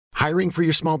Hiring for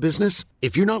your small business?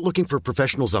 If you're not looking for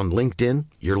professionals on LinkedIn,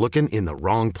 you're looking in the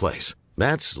wrong place.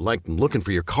 That's like looking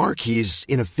for your car keys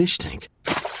in a fish tank.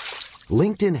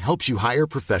 LinkedIn helps you hire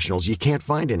professionals you can't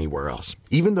find anywhere else,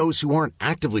 even those who aren't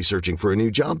actively searching for a new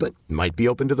job but might be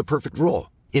open to the perfect role.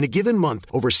 In a given month,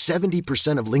 over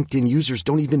 70% of LinkedIn users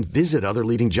don't even visit other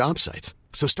leading job sites.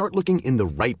 So start looking in the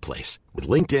right place. With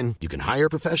LinkedIn, you can hire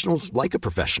professionals like a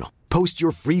professional. Post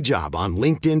your free job on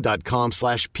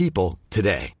linkedin.com/people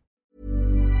today.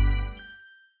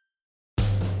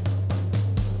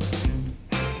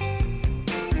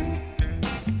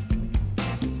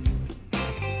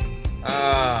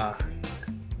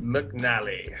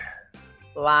 McNally.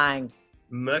 Lang.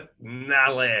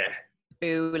 McNally.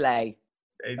 Boulay.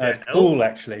 Bull,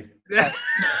 actually.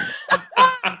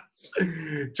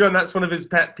 John, that's one of his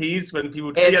pet peeves when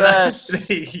people do that.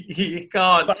 He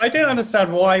can't. But I don't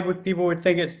understand why people would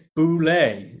think it's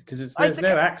boulay, because there's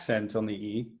no accent on the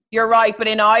E. You're right, but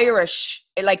in Irish,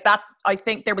 I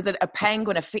think there was a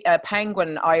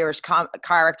penguin Irish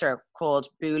character called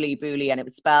Booley, and it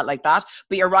was spelled like that.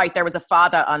 But you're right, there was a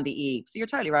father on the E. So you're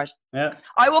totally right. Yeah.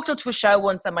 I walked up to a show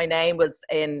once and my name was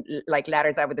in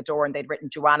letters over the door and they'd written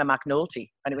Joanna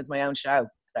McNulty and it was my own show.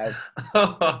 So.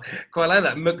 Quite like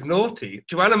that. McNaughty.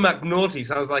 Joanna McNaughty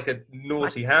sounds like a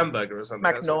naughty hamburger or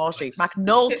something. McNaughty.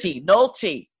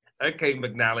 McNulty. Okay,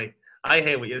 McNally. I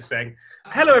hear what you're saying.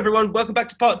 Hello, everyone. Welcome back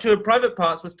to part 2 of Private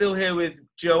Parts. We're still here with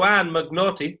Joanne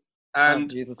McNaughty. And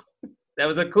Jesus. There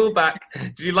was a callback.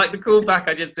 Did you like the callback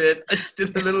I just did? I just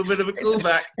did a little bit of a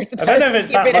callback. I don't know if it's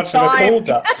that much of a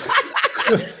callback.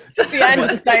 Just the end of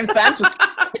the same sentence.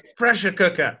 Pressure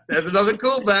cooker. There's another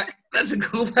callback. That's a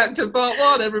callback to part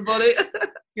 1, everybody.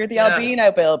 You're the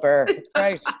albino Bill Burr. It's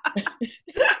great.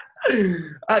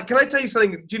 Can I tell you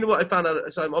something? Do you know what I found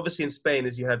out? So I'm obviously in Spain,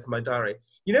 as you heard from my diary.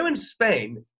 You know, in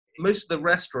Spain, most of the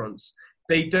restaurants,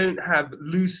 they don't have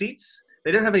loo seats.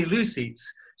 They don't have any loo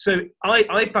seats. So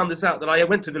I found this out that I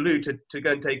went to the loo to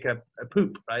go and take a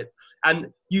poop, right?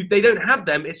 And they don't have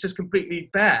them. It's just completely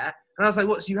bare. And I was like,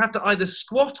 what? So you have to either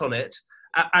squat on it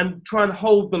and try and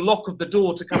hold the lock of the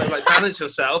door to kind of like balance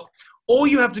yourself, or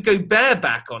you have to go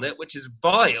bareback on it, which is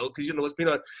vile because you know what's been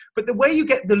on. But the way you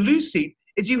get the loo seat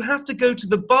is you have to go to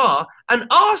the bar and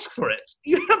ask for it.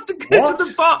 You have to go to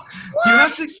the bar. What? You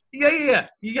have to, yeah.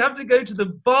 You have to go to the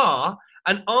bar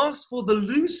and ask for the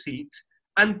loo seat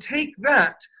and take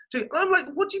that. And I'm like,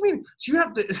 what do you mean? So you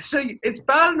have to. So it's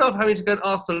bad enough having to go and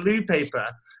ask for loo paper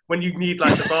when you need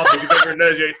like the bathroom because everyone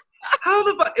knows you.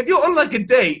 If you're on like a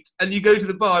date and you go to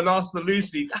the bar and ask for the loo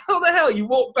seat, how the hell you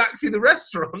walk back through the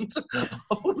restaurant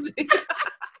holding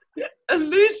a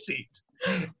loo seat?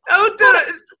 Oh,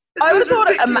 I would have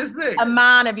thought a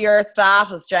man of your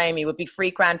status, Jamie, would be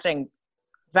frequenting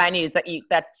venues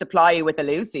that supply you with a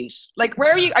loo seat. Like,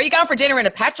 where are you? Are you going for dinner in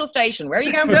a petrol station? Where are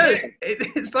you going for dinner?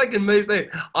 It's like in most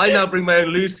places. I now bring my own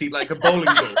loo seat like a bowling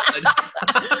ball.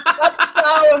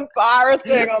 That's so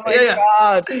embarrassing. Oh my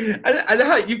God.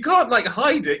 And you can't like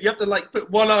hide it. You have to like put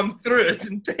one arm through it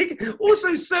and take it.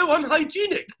 Also so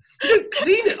unhygienic. You don't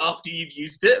clean it after you've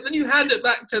used it, and then you hand it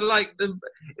back to like the...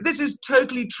 This is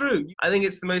totally true. I think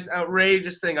it's the most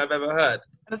outrageous thing I've ever heard.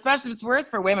 And especially it's worse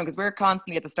for women because we're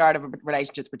constantly at the start of a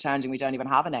relationship pretending we don't even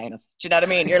have an anus. Do you know what I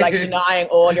mean? You're like denying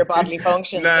all your bodily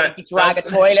functions and you drag a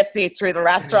toilet seat through the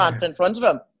restaurant in front of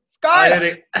him. I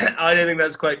don't think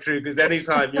that's quite true because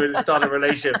anytime you're in the start of a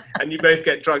relationship and you both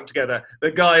get drunk together,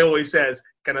 the guy always says,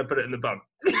 "Can I put it in the bum?"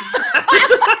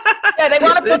 Yeah, they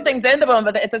want to put things in the bum,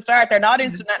 but at the start they're not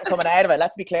interested in coming out of it.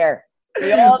 Let's be clear.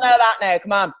 We all know that now.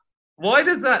 Come on. Why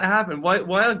does that happen? Why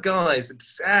are guys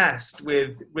obsessed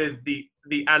with the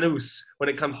anus when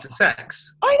it comes to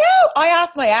sex? I know. I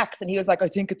asked my ex and he was like, I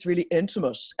think it's really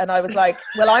intimate. And I was like,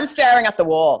 well, I'm staring at the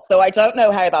wall, so I don't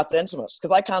know how that's intimate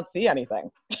because I can't see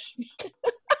anything.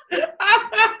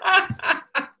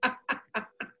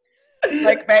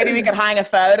 Like, maybe we could hang a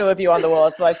photo of you on the wall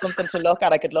so I have something to look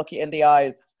at. I could look you in the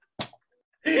eyes.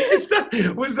 Was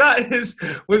that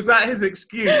his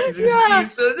excuse? His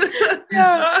excuse?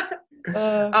 Yeah.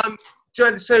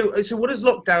 Joanne, so what does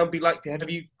lockdown be like for you? Have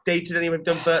you dated anyone,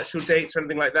 done virtual dates or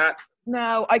anything like that?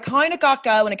 No, I kind of got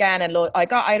going again, and I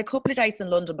had a couple of dates in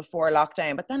London before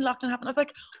lockdown, but then lockdown happened. I was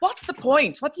like, what's the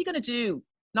point? What's he going to do?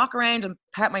 Knock around and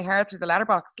pet my hair through the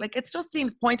letterbox? Like, it just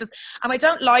seems pointless. And I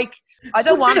don't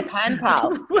want a pen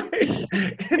pal. Wait,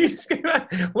 can you just go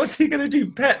back? What's he going to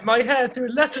do? Pet my hair through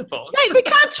a letterbox? Yeah, we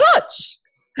can't touch.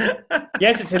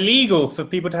 Yes, it's illegal for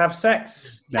people to have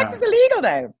sex now. Sex is illegal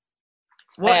now.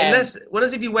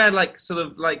 What if you wear like sort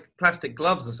of like plastic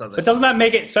gloves or something? But doesn't that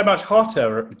make it so much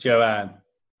hotter, Joanne?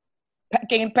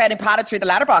 getting patted through the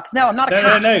letterbox. No, I'm not a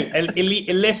cat. No.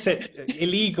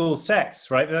 Illegal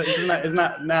sex, right?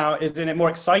 Isn't it more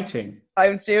exciting?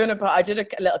 I did a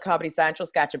little Comedy Central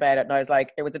sketch about it, and I was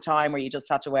like, there was a time where you just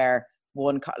had to wear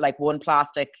one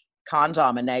plastic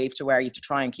condom, and now you have to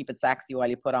try and keep it sexy while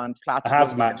you put on plastic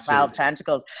hazmat 12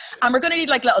 tentacles. And we're going to need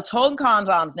like little tongue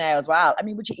condoms now as well. I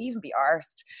mean, would you even be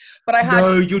arsed? But I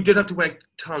had you did have to wear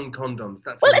tongue condoms.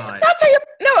 That's a lie. That's how you.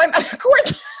 No, of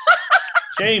course.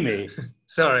 Jamie.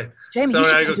 Sorry, you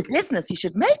should go to business. You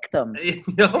should make them.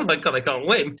 Oh my God, I can't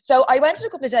wait. So I went to a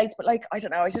couple of dates, but like, I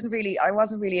don't know, I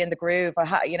wasn't really in the groove. I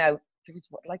had, there was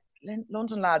like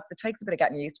London lads. It takes a bit of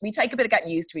getting used. We take a bit of getting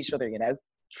used to each other,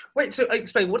 Wait, so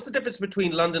explain, what's the difference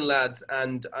between London lads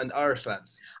and Irish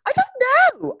lads? I don't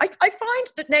know. I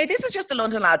find that now this is just the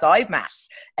London lads I've met.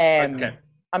 Okay.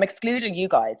 I'm excluding you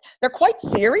guys. They're quite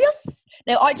serious.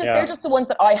 Now they're just the ones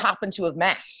that I happen to have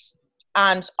met.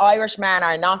 And Irish men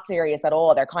are not serious at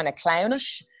all. They're kind of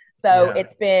clownish. So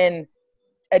it's been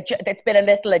a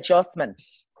little adjustment.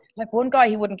 Like one guy,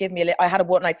 he wouldn't give me I had a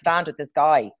one night stand with this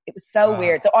guy. It was so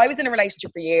weird. So I was in a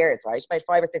relationship for years, right? About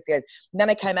 5 or 6 years. And then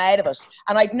I came out of it.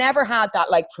 And I'd never had that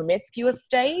like promiscuous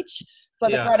stage. So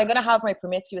I thought, I'm going to have my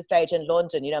promiscuous stage in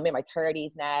London. I'm in my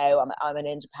 30s now. I'm an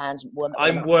independent woman.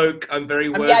 I'm woke. I'm very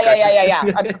woke. Yeah.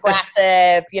 I'm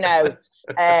progressive.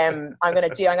 I'm going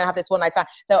to have this one night stand.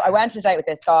 So I went on a date with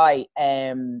this guy.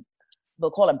 We'll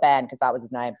call him Ben because that was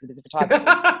his name. He was a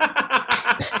photographer.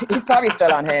 He's probably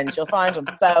still on Hinge. You'll find him.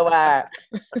 So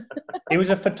he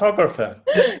was a photographer.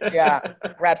 Yeah,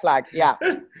 red flag. Yeah.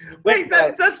 Wait,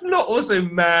 that's not also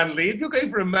manly. If you're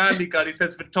going for a manly guy, he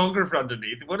says photographer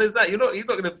underneath. What is that? You're not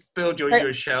going to build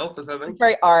your shelf or something. He's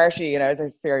very arty, he's a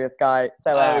serious guy.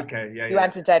 So we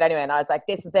went to date anyway, and I was like,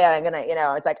 "This is it. I'm gonna,"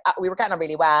 it's like we were getting on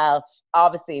really well.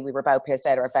 Obviously, we were both pissed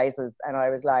out of our faces, and I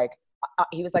was like.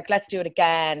 He was like, let's do it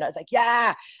again. I was like,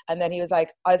 yeah. And then I was like,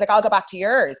 I'll go back to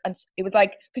yours. And it was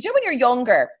like, because when you're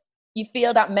younger, you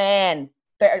feel that men,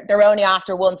 they're only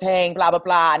after one thing, blah, blah,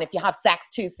 blah. And if you have sex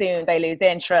too soon, they lose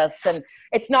interest. And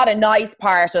it's not a nice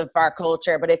part of our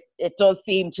culture, but it does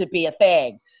seem to be a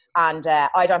thing. And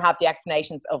I don't have the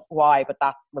explanations of why, but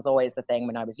that was always the thing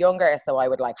when I was younger. So I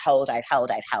would like hold out,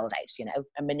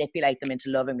 and manipulate them into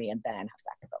loving me and then have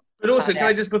sex with them. But also, can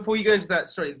I just, before you go into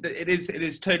that, sorry, it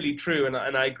is totally true, and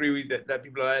I agree with you that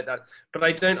people are like that. But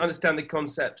I don't understand the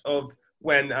concept of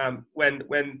when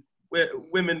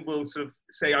women will sort of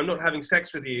say, "I'm not having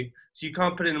sex with you, so you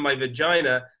can't put it in my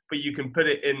vagina, but you can put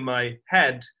it in my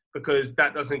head because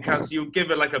that doesn't count." So you'll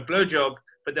give it like a blowjob,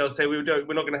 but they'll say we're not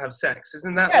going to have sex.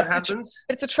 Isn't that what happens?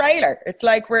 It's a trailer. It's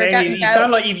like we're getting. You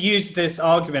sound like you've used this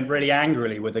argument really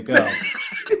angrily with a girl.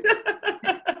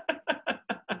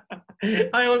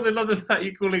 I also love the fact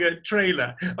you're calling it a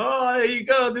trailer. Oh, there you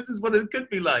go. This is what it could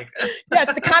be like. Yeah,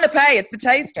 it's the canapé. It's the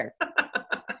taster.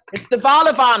 It's the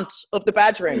vol-au-vent of the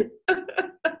bedroom.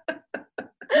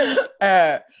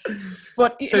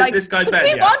 But so like, this guy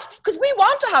Ben, because we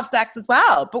want to have sex as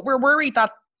well, but we're worried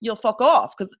that you'll fuck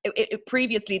off because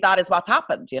previously that is what's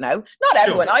happened, Not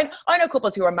everyone. I know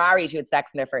couples who are married who had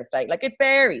sex in their first date. Like it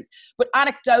varies. But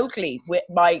anecdotally, with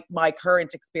my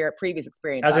current previous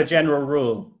experience. As a general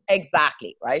rule.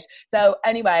 Exactly, right? So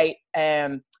anyway,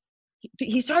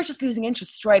 he started just losing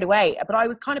interest straight away. But I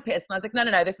was kind of pissed and I was like,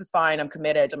 no, this is fine. I'm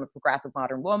committed. I'm a progressive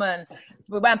modern woman.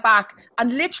 So we went back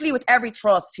and literally with every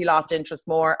thrust, he lost interest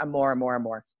more and more and more and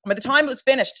more. And by the time it was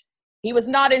finished, he was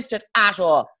not interested at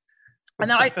all. And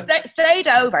then I stayed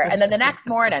over, and then the next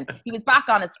morning, he was back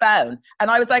on his phone, and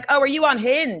I was like, oh, are you on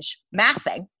Hinge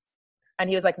messing? And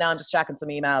he was like, no, I'm just checking some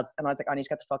emails. And I was like, I need to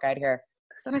get the fuck out of here.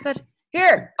 Then I said,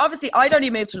 here, obviously, I'd only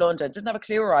moved to London, didn't have a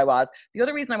clue where I was. The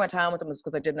other reason I went home with him was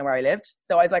because I didn't know where I lived.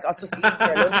 So I was like, I'll just leave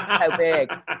here, London's how big.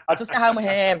 I'll just get home with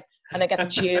him, and then get the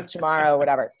tube tomorrow or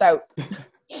whatever. So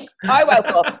I woke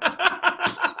up.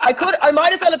 I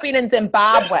might as well have been in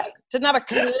Zimbabwe. Didn't have a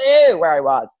clue where I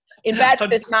was. In bed with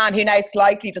this man who now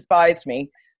slightly despised me.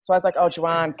 So I was like, oh,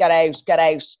 Joanne, get out.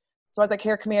 So I was like,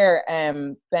 here, come here.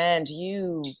 Ben, do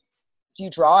you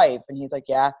drive? And he's like,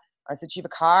 yeah. I said, do you have a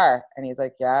car? And he's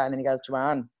like, yeah. And then he goes,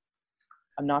 Joanne,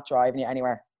 I'm not driving you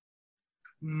anywhere.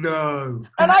 No.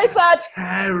 And I said,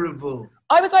 terrible.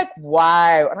 I was like,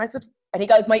 wow. And I said, and he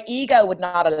goes, my ego would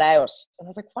not allow it. And I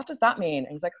was like, what does that mean?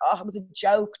 And he's like, oh, it was a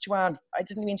joke, Joanne. I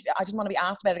didn't want to be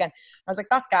asked about it again. And I was like,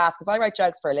 that's gas, because I write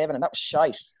jokes for a living, and that was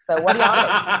shite. So what are you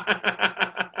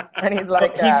on? And he's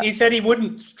like, he said he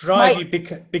wouldn't drive you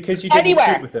because you didn't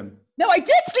sleep with him. No, I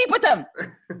did sleep with him.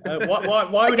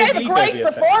 Why would he gave a great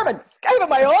performance. Gave him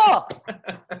my all.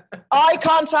 Eye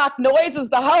contact, noises,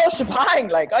 the whole shebang.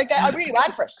 Like I really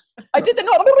went for it. I did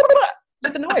the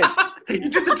Did the noise. You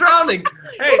did the drowning.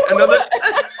 Hey, another.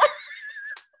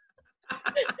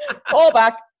 Call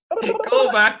back.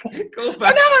 Call back. Oh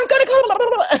no, I'm gonna call.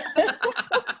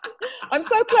 I'm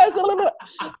so close.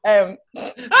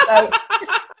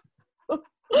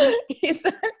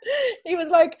 He was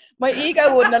like, my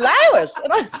ego wouldn't allow it,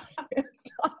 and I was like,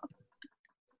 stop.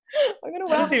 I'm gonna.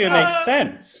 That doesn't even make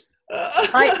sense.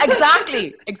 Right,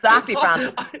 exactly, Francis.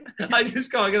 I just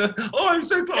can't get. I'm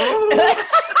so close.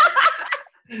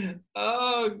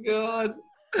 Oh God.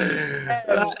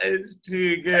 That is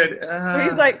too good.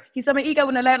 He said my ego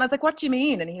wouldn't allow it. And I was like, what do you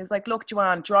mean? And he was like, look,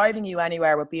 Joanne, driving you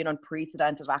anywhere would be an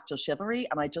unprecedented act of chivalry,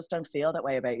 and I just don't feel that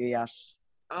way about you yet.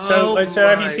 So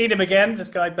have you seen him again, this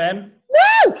guy Ben?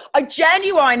 No, I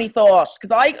genuinely thought,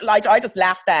 because I just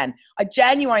left then. I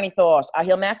genuinely thought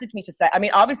he'll message me to say, I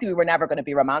mean, obviously we were never going to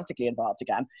be romantically involved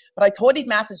again, but I thought he'd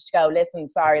message to go, listen,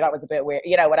 sorry, that was a bit weird,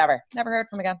 whatever. Never heard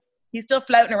from him again. He's still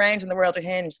floating around in the world of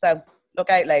Hinge, so look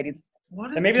out, ladies.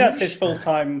 And maybe that's his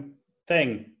full-time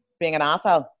thing. Being an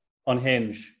asshole. On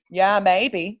Hinge. Yeah,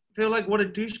 maybe. I feel like what a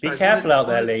douchebag. Be careful out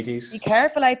there, ladies. Be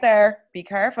careful out there.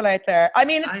 I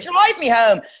mean, drive me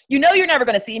home. You know you're never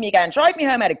going to see me again. Drive me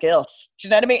home out of guilt. Do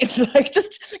you know what I mean? Like,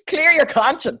 just clear your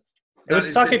conscience. It would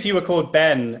suck if you were called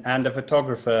Ben and a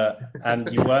photographer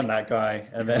and you weren't that guy.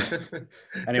 And then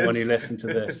anyone who listened to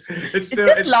this. Is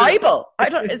this libel?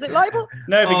 Is it libel?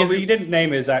 No, because he didn't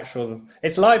name his actual.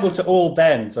 It's libel to all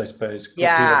Bens, I suppose.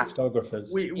 Yeah.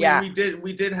 Photographers. We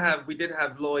did have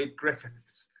Lloyd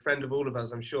Griffiths, friend of all of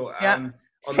us, I'm sure. Yeah.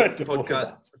 On the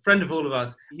podcast, a friend of all of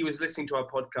us. He was listening to our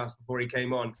podcast before he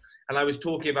came on, and I was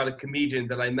talking about a comedian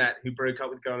that I met who broke up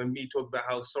with a girl, and me talking about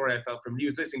how sorry I felt for him. He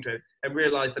was listening to it and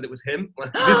realised that it was him. When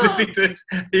he was listening to it,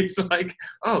 he was like,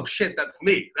 "Oh shit, that's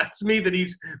me. That's me that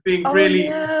he's being really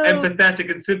empathetic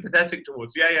and sympathetic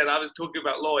towards." Yeah. And I was talking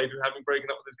about Lloyd having broken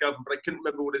up with his girlfriend, but I couldn't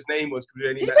remember what his name was.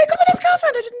 Did he break up with his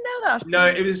girlfriend? I didn't know that. No,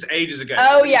 it was ages ago.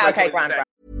 Oh yeah, okay, grand.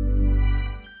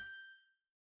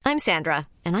 I'm Sandra,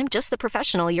 and I'm just the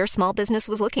professional your small business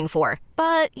was looking for.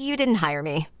 But you didn't hire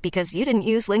me because you didn't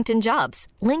use LinkedIn Jobs.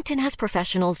 LinkedIn has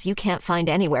professionals you can't find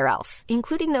anywhere else,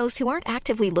 including those who aren't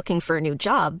actively looking for a new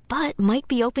job, but might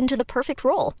be open to the perfect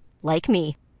role, like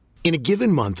me. In a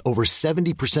given month, over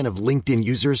 70% of LinkedIn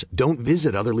users don't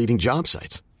visit other leading job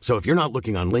sites. So if you're not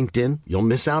looking on LinkedIn, you'll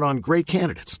miss out on great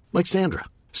candidates like Sandra.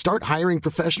 Start hiring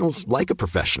professionals like a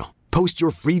professional. Post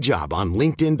your free job on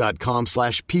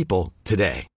linkedin.com/people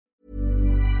today.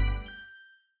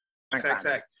 Exact.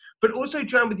 But also,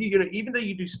 Joanne, with you, even though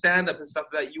you do stand-up and stuff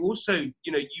like that, you also,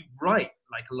 you write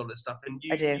like a lot of stuff, and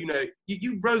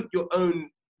you wrote your own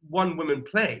one-woman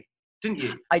play, didn't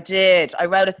you? I did. I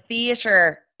wrote a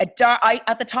theatre. At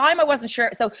the time, I wasn't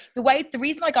sure. So the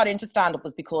reason I got into stand-up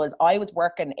was because I was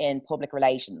working in public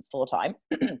relations full-time.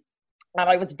 And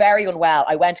I was very unwell.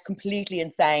 I went completely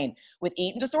insane with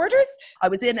eating disorders. I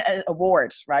was in a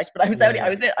ward, right? But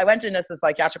I went in as a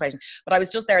psychiatric patient, but I was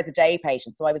just there as a day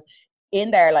patient. So I was in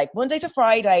there like Monday to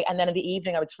Friday, and then in the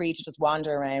evening I was free to just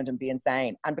wander around and be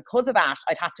insane. And because of that,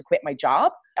 I'd had to quit my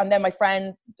job. And then my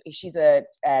friend, she's a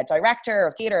director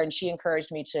of theatre, and she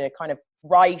encouraged me to kind of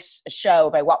write a show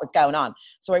about what was going on.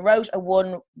 So I wrote a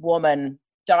one-woman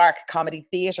dark comedy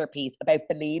theatre piece about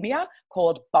bulimia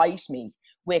called Bite Me,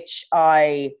 which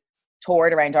I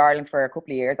toured around Ireland for a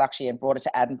couple of years actually, and brought it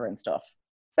to Edinburgh and stuff.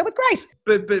 So it was great.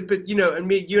 But and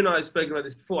you and I have spoken about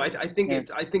this before. I think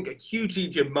I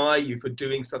hugely admire you for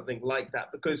doing something like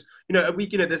that, because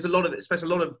there's a lot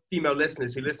of female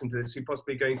listeners who listen to this who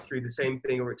possibly going through the same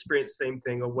thing or experience the same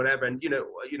thing or whatever, and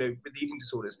with eating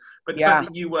disorders. But the fact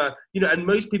that you were and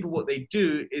most people, what they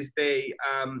do is they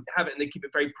have it and they keep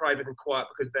it very private and quiet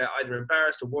because they're either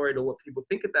embarrassed or worried or what people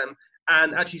think of them.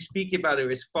 And actually speaking about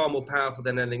it is far more powerful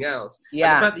than anything else.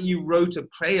 Yeah. And the fact that you wrote a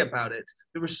play about it,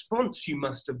 the response you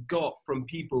must have got from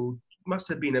people must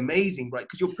have been amazing, right?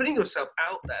 Because you're putting yourself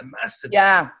out there massively.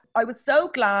 Yeah. I was so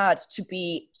glad to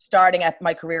be starting up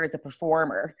my career as a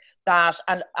performer,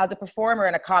 and as a performer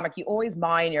and a comic, you always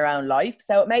mine your own life.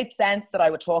 So it made sense that I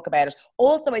would talk about it.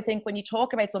 Also, I think when you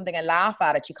talk about something and laugh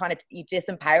at it, you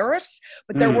disempower it.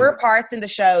 But there were parts in the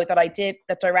show that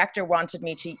the director wanted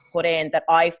me to put in that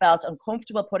I felt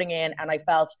uncomfortable putting in, and I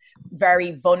felt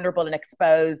very vulnerable and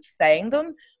exposed saying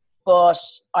them. But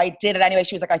I did it anyway.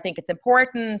 She was like, I think it's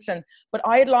important. But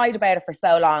I had lied about it for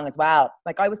so long as well.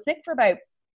 Like I was sick for about,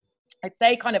 I'd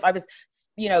say I was,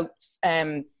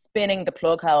 spinning the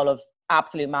plug hole of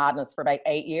absolute madness for about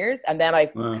 8 years. And then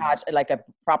I had like a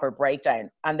proper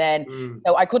breakdown. And then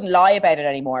so I couldn't lie about it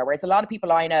anymore. Whereas a lot of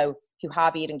people I know who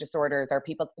have eating disorders, or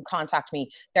people who contact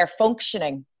me, they're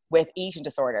functioning with eating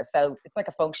disorders. So it's like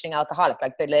a functioning alcoholic.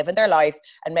 Like they're living their life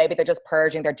and maybe they're just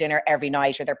purging their dinner every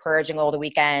night or they're purging all the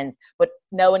weekends, but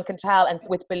no one can tell. And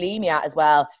with bulimia as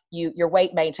well, your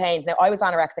weight maintains. Now I was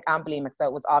anorexic and bulimic, so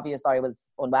it was obvious I was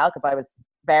unwell because I was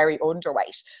very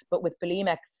underweight. But with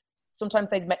bulimics, sometimes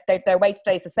their weight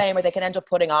stays the same or they can end up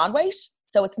putting on weight.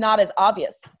 So it's not as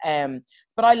obvious.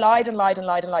 But I lied and lied and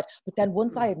lied and lied. But then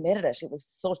once I admitted it, it was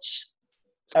such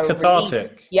a cathartic.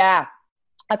 Relief. Yeah.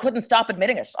 I couldn't stop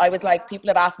admitting it. I was like, people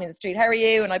have asked me in the street, how are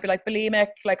you? And I'd be like, bulimic.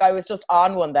 Like I was just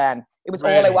on one then. It was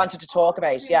all I wanted to talk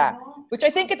about. Yeah. Which I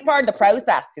think it's part of the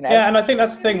process, you know? Yeah. And I think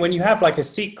that's the thing, when you have like a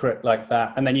secret like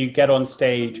that, and then you get on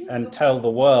stage and tell the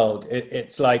world,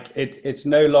 it's like, it's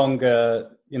no longer,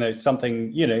 you know,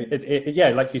 something, you know,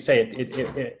 like you say,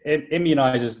 it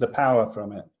immunizes the power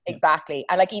from it. Exactly.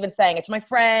 And like even saying it to my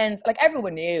friends, like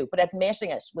everyone knew, but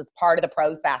admitting it was part of the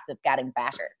process of getting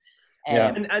better.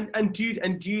 Yeah. And do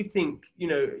you think, you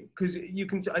know, because you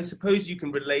can, I suppose you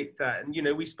can relate that, and you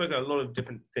know, we spoke about a lot of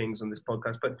different things on this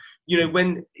podcast, but you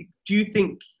know, do you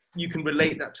think you can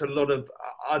relate that to a lot of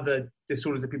other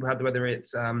disorders that people have, whether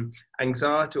it's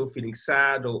anxiety or feeling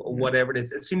sad or whatever it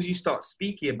is? As soon as you start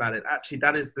speaking about it, actually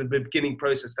that is the beginning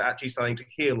process to actually starting to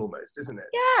heal almost, isn't it?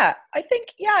 Yeah, I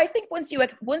think once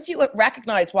you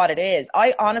recognize what it is,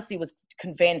 I honestly was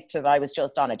convinced that I was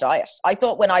just on a diet. I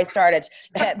thought when I started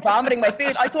vomiting my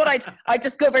food, I thought I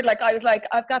discovered, like, I was like,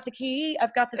 I've got the key,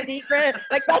 I've got the secret.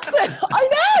 Like I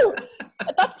know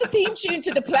that's the theme tune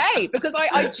to the play, because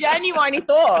I genuinely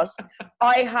thought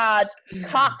I had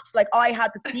cocked, like I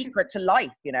had the secret to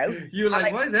life, you know. You're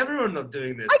like, why is everyone not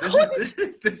doing this?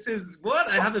 This is what?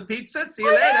 I have a pizza, see you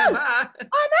later, bye.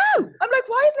 I know. I'm like,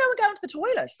 why is no one going to the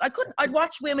toilet? I'd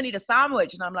watch women eat a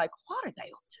sandwich and I'm like, what are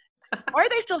they up to? Why are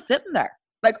they still sitting there?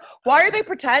 Like, why are they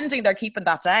pretending they're keeping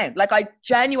that down? Like, I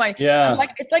genuinely,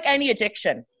 like, it's like any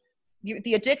addiction.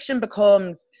 The addiction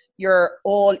becomes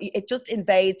it just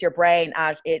invades your brain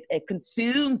and it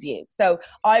consumes you. So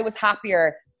I was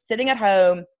happier sitting at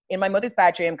home in my mother's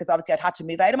bedroom, because obviously I'd had to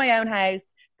move out of my own house,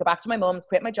 go back to my mum's,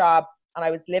 quit my job, and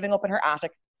I was living up in her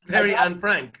attic. Very Anne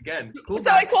Frank again. Cool. So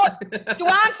I called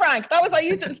Joanne Frank. That was, I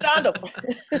used it in stand up.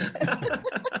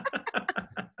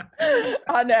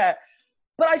 And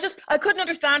but I couldn't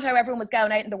understand how everyone was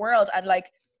going out in the world and like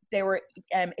they were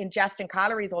ingesting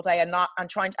calories all day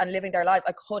and living their lives.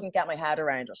 I couldn't get my head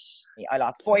around it. I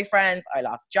lost boyfriends, I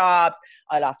lost jobs,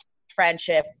 I lost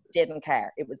friendships, didn't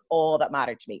care. It was all that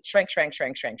mattered to me. Shrink.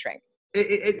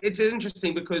 It's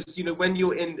interesting because, you know, when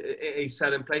you're in a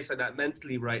certain place like that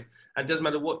mentally, right, and it doesn't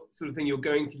matter what sort of thing you're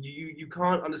going through, you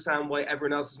can't understand why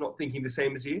everyone else is not thinking the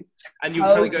same as you. And you're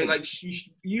kind of going like,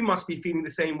 you must be feeling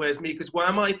the same way as me, because why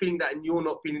am I feeling that and you're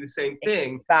not feeling the same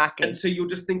thing? Exactly. And so you're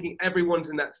just thinking everyone's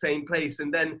in that same place.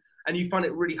 And you find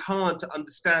it really hard to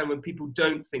understand when people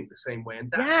don't think the same way. And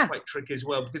that's quite tricky as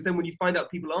well, because then when you find out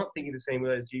people aren't thinking the same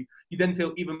way as you, you then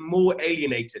feel even more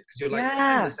alienated, because you're like,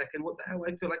 wait a second, what the hell?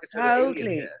 I feel like a total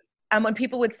alien here. And when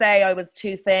people would say I was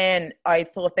too thin, I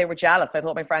thought they were jealous. I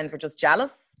thought my friends were just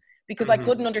jealous, because I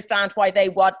couldn't understand why they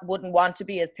wouldn't want to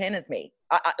be as thin as me.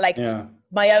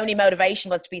 My only motivation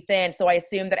was to be thin. So I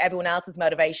assumed that everyone else's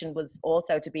motivation was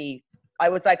also to be. I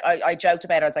was like, I joked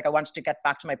about it. I was like, I wanted to get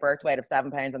back to my birth weight of 7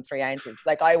 pounds and 3 ounces.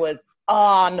 Like I was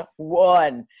on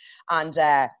one. And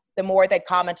the more they'd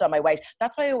comment on my weight,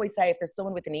 that's why I always say, if there's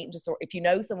someone with an eating disorder, if you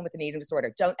know someone with an eating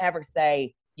disorder, don't ever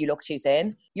say you look too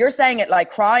thin. You're saying it like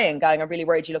crying, going, I'm really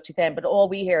worried you look too thin. But all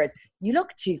we hear is, you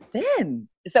look too thin.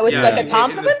 So it's like a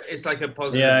compliment. It's like a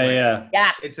positive way.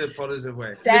 Yeah. It's a positive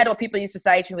way. Instead, what people used to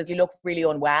say to me was, you look really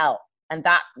unwell. And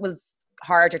that was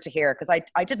harder to hear, because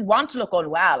I didn't want to look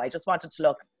unwell. I just wanted to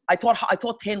look, I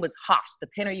thought thin was hot. The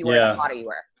thinner you were, the hotter you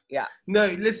were. Yeah. No,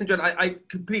 listen, John, I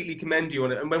completely commend you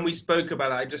on it. And when we spoke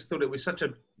about it, I just thought it was such a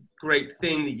great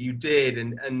thing that you did,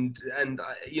 and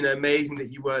you know, amazing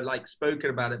that you were like spoken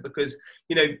about it, because,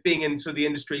 you know, being in sort of the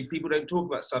industry, people don't talk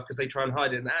about stuff because they try and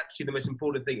hide it. And actually the most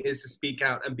important thing is to speak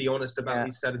out and be honest about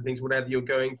these certain things, whatever you're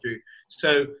going through.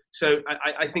 So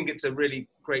I think it's a really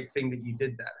great thing that you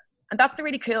did that. And that's the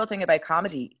really cool thing about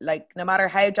comedy. Like, no matter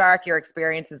how dark your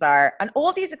experiences are, and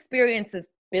all these experiences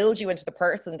build you into the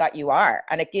person that you are.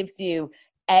 And it gives you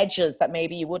edges that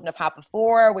maybe you wouldn't have had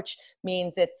before, which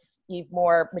means you've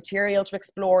more material to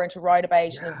explore and to write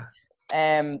about.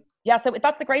 So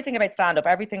that's the great thing about stand-up.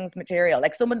 Everything's material.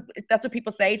 Like that's what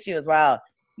people say to you as well.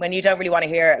 When you don't really want to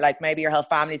hear it, like maybe your whole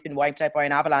family's been wiped out by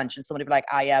an avalanche, and somebody will be like,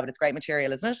 but it's great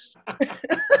material, isn't it?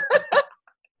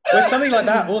 With something like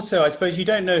that, also, I suppose you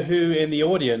don't know who in the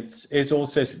audience is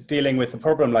also dealing with a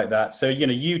problem like that. So, you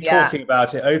know, you talking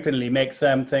about it openly makes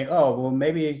them think, oh, well,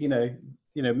 maybe, you know,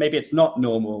 maybe it's not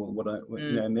normal.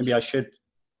 You know, maybe I should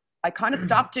I kind of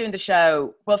stopped doing the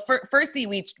show. Well, firstly,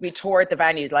 we toured the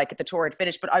venues, like the tour had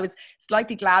finished, but I was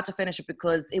slightly glad to finish it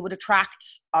because it would attract,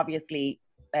 obviously,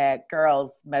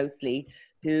 girls mostly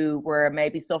who were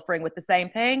maybe suffering with the same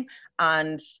thing.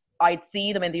 And I'd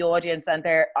see them in the audience and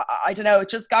I don't know, it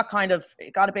just got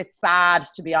a bit sad,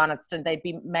 to be honest. And they'd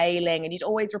be mailing and you'd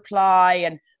always reply.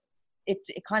 And it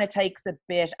kind of takes a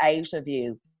bit out of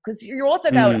you. Because you're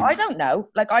also going, I don't know.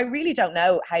 Like, I really don't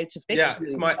know how to fix it.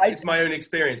 It's my own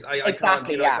experience. I can't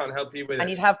help you with it.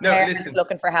 And you'd have parents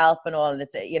looking for help and all. And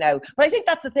it's, but I think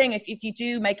that's the thing. If you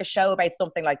do make a show about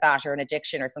something like that or an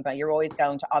addiction or something, you're always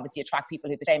going to obviously attract people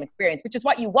who have the same experience, which is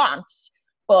what you want.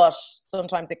 But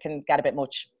sometimes it can get a bit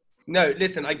much. No,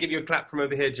 listen, I give you a clap from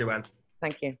over here, Joanne.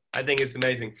 Thank you. I think it's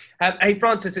amazing. Hey,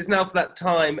 Francis, it's now for that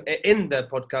time in the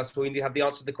podcast where we need to have the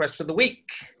answer to the question of the week.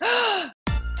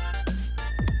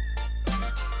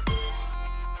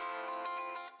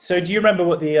 So do you remember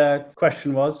what the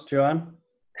question was, Joanne?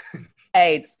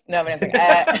 AIDS. No,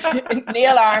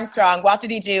 Neil Armstrong, what did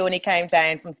he do when he came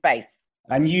down from space?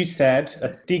 And you said a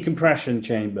decompression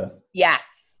chamber. Yes.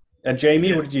 And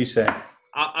Jamie, what did you say?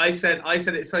 I said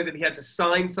it's something that he had to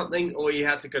sign something, or he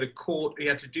had to go to court, or he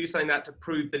had to do something to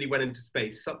prove that he went into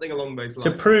space, something along those lines.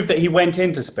 To prove that he went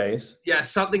into space? Yeah,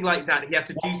 something like that. He had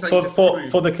to do something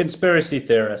for the conspiracy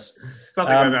theorist.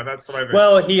 Something like that. That's what I meant.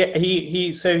 Well,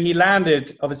 he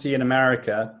landed obviously in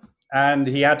America, and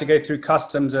he had to go through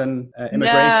customs and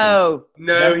immigration.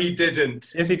 No, he didn't.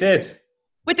 Yes, he did.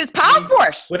 With his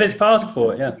passport? With his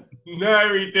passport, yeah.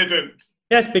 No, he didn't.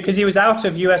 Yes, because he was out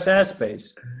of US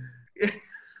airspace.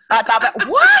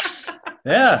 What?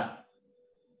 Yeah.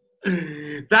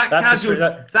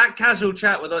 That casual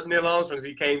chat with Neil Armstrong as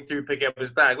he came through picking up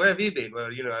his bag. Where have you been? Well,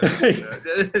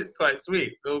 it's quite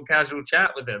sweet. A little casual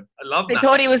chat with him. I love that. They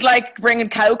thought he was like bringing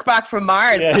Coke back from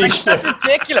Mars. Yeah, that's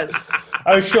ridiculous.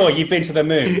 Oh, sure. You've been to the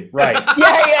moon. Right.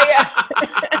 Yeah.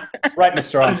 Right,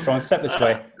 Mr. Armstrong. Step this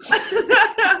way.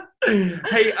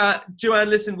 Hey, Joanne,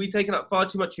 listen, we've taken up far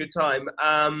too much of your time.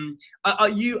 Are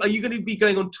you going to be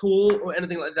going on tour or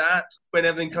anything like that when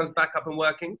everything comes back up and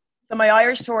working? So my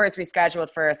Irish tour is rescheduled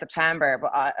for September,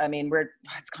 but I mean,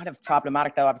 it's kind of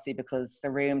problematic though, obviously, because the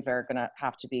rooms are going to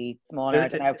have to be smaller. I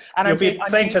don't know. And you'll be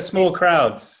playing to small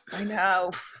crowds. I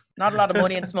know. Not a lot of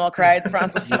money in small crowds,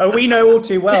 Francis. Oh, we know all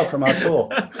too well from our tour.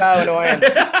 So annoying.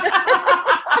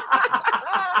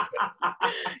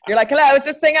 You're like, hello, is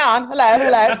this thing on? Hello.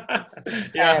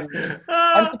 Yeah.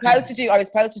 I was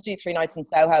supposed to do 3 nights in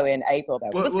Soho in April,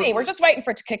 though. We'll see. We're just waiting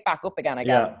for it to kick back up again, I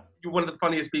guess. Yeah. You're one of the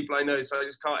funniest people I know, so I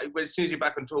just can't. As soon as you're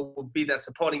back on tour, we'll be there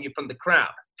supporting you from the crowd.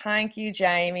 Thank you,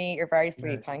 Jamie. You're very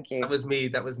sweet. Yeah. Thank you.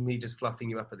 That was me just fluffing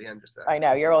you up at the end just there. I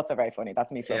know. You're also very funny.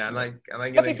 That's me fluffing. Yeah, and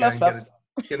I'm going to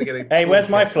get a Hey, where's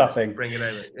my fluffing? Bring it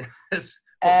over.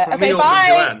 Okay,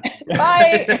 bye.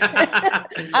 Bye. I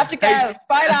have to go. Hey.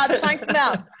 Bye, lads. Thanks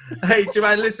now. Hey,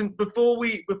 Joanne, listen, before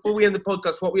we end the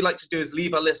podcast, what we like to do is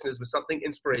leave our listeners with something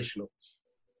inspirational.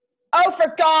 Oh,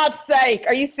 for God's sake.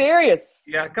 Are you serious?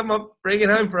 Yeah, come on. Bring it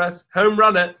home for us. Home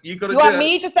run it. You want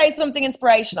me to say something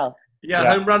inspirational?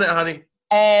 Yeah, home run it, honey.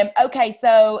 Okay,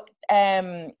 so,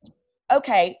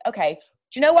 okay.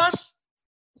 Do you know what?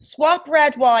 Swap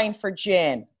red wine for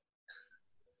gin.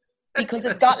 Because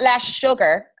it's got less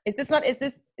sugar. Is this not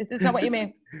what you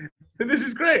mean? This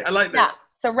is great. I like this. Yeah.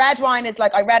 So red wine is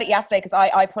like, I read it yesterday because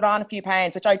I put on a few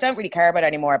pounds, which I don't really care about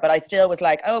anymore, but I still was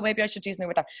like, oh, maybe I should do something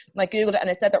with that. And I Googled it and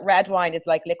it said that red wine is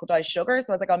like liquidized sugar.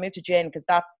 So I was like, I'll move to gin because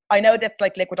I know that's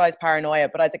like liquidized paranoia,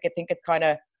 but I think it's kind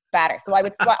of better. So I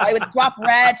would swap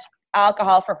red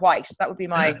alcohol for white. That would be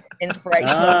my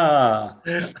inspirational.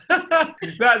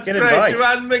 That's great. Advice.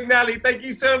 Joanne McNally, thank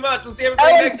you so much. We'll see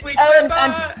everybody next week.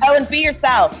 And be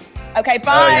yourself. Okay,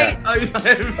 bye. Oh,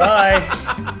 yeah. Bye.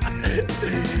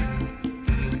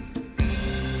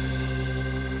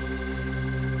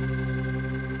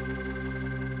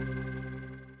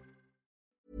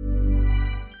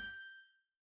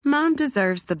 Mom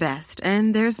deserves the best,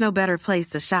 and there's no better place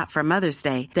to shop for Mother's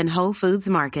Day than Whole Foods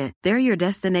Market. They're your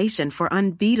destination for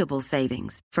unbeatable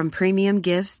savings, from premium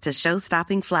gifts to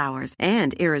show-stopping flowers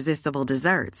and irresistible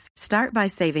desserts. Start by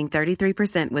saving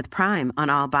 33% with Prime on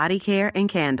all body care and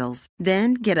candles.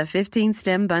 Then get a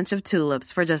 15-stem bunch of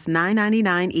tulips for just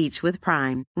 $9.99 each with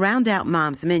Prime. Round out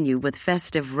Mom's menu with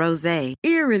festive rosé,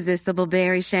 irresistible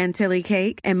berry chantilly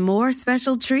cake, and more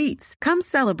special treats. Come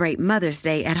celebrate Mother's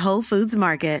Day at Whole Foods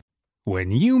Market.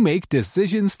 When you make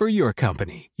decisions for your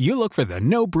company, you look for the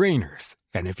no-brainers.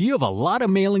 And if you have a lot of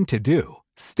mailing to do,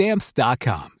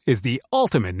 Stamps.com is the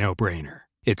ultimate no-brainer.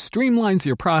 It streamlines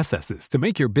your processes to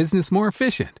make your business more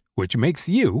efficient, which makes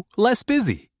you less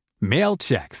busy. Mail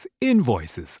checks,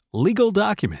 invoices, legal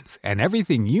documents, and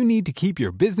everything you need to keep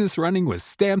your business running with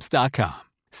Stamps.com.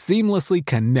 Seamlessly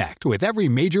connect with every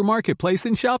major marketplace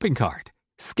and shopping cart.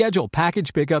 Schedule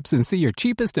package pickups and see your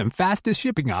cheapest and fastest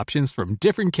shipping options from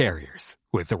different carriers,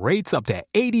 with rates up to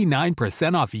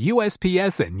 89% off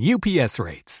USPS and UPS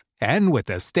rates. And with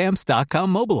the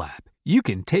Stamps.com mobile app, you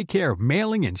can take care of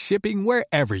mailing and shipping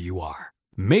wherever you are.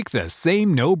 Make the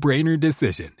same no-brainer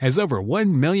decision as over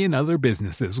 1 million other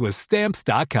businesses with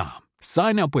Stamps.com.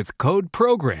 Sign up with code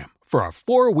PROGRAM for a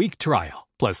 4-week trial,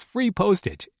 plus free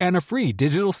postage and a free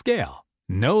digital scale.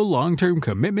 No long-term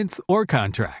commitments or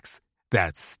contracts.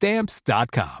 That's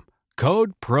Stamps.com.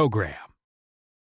 Code PROGRAM.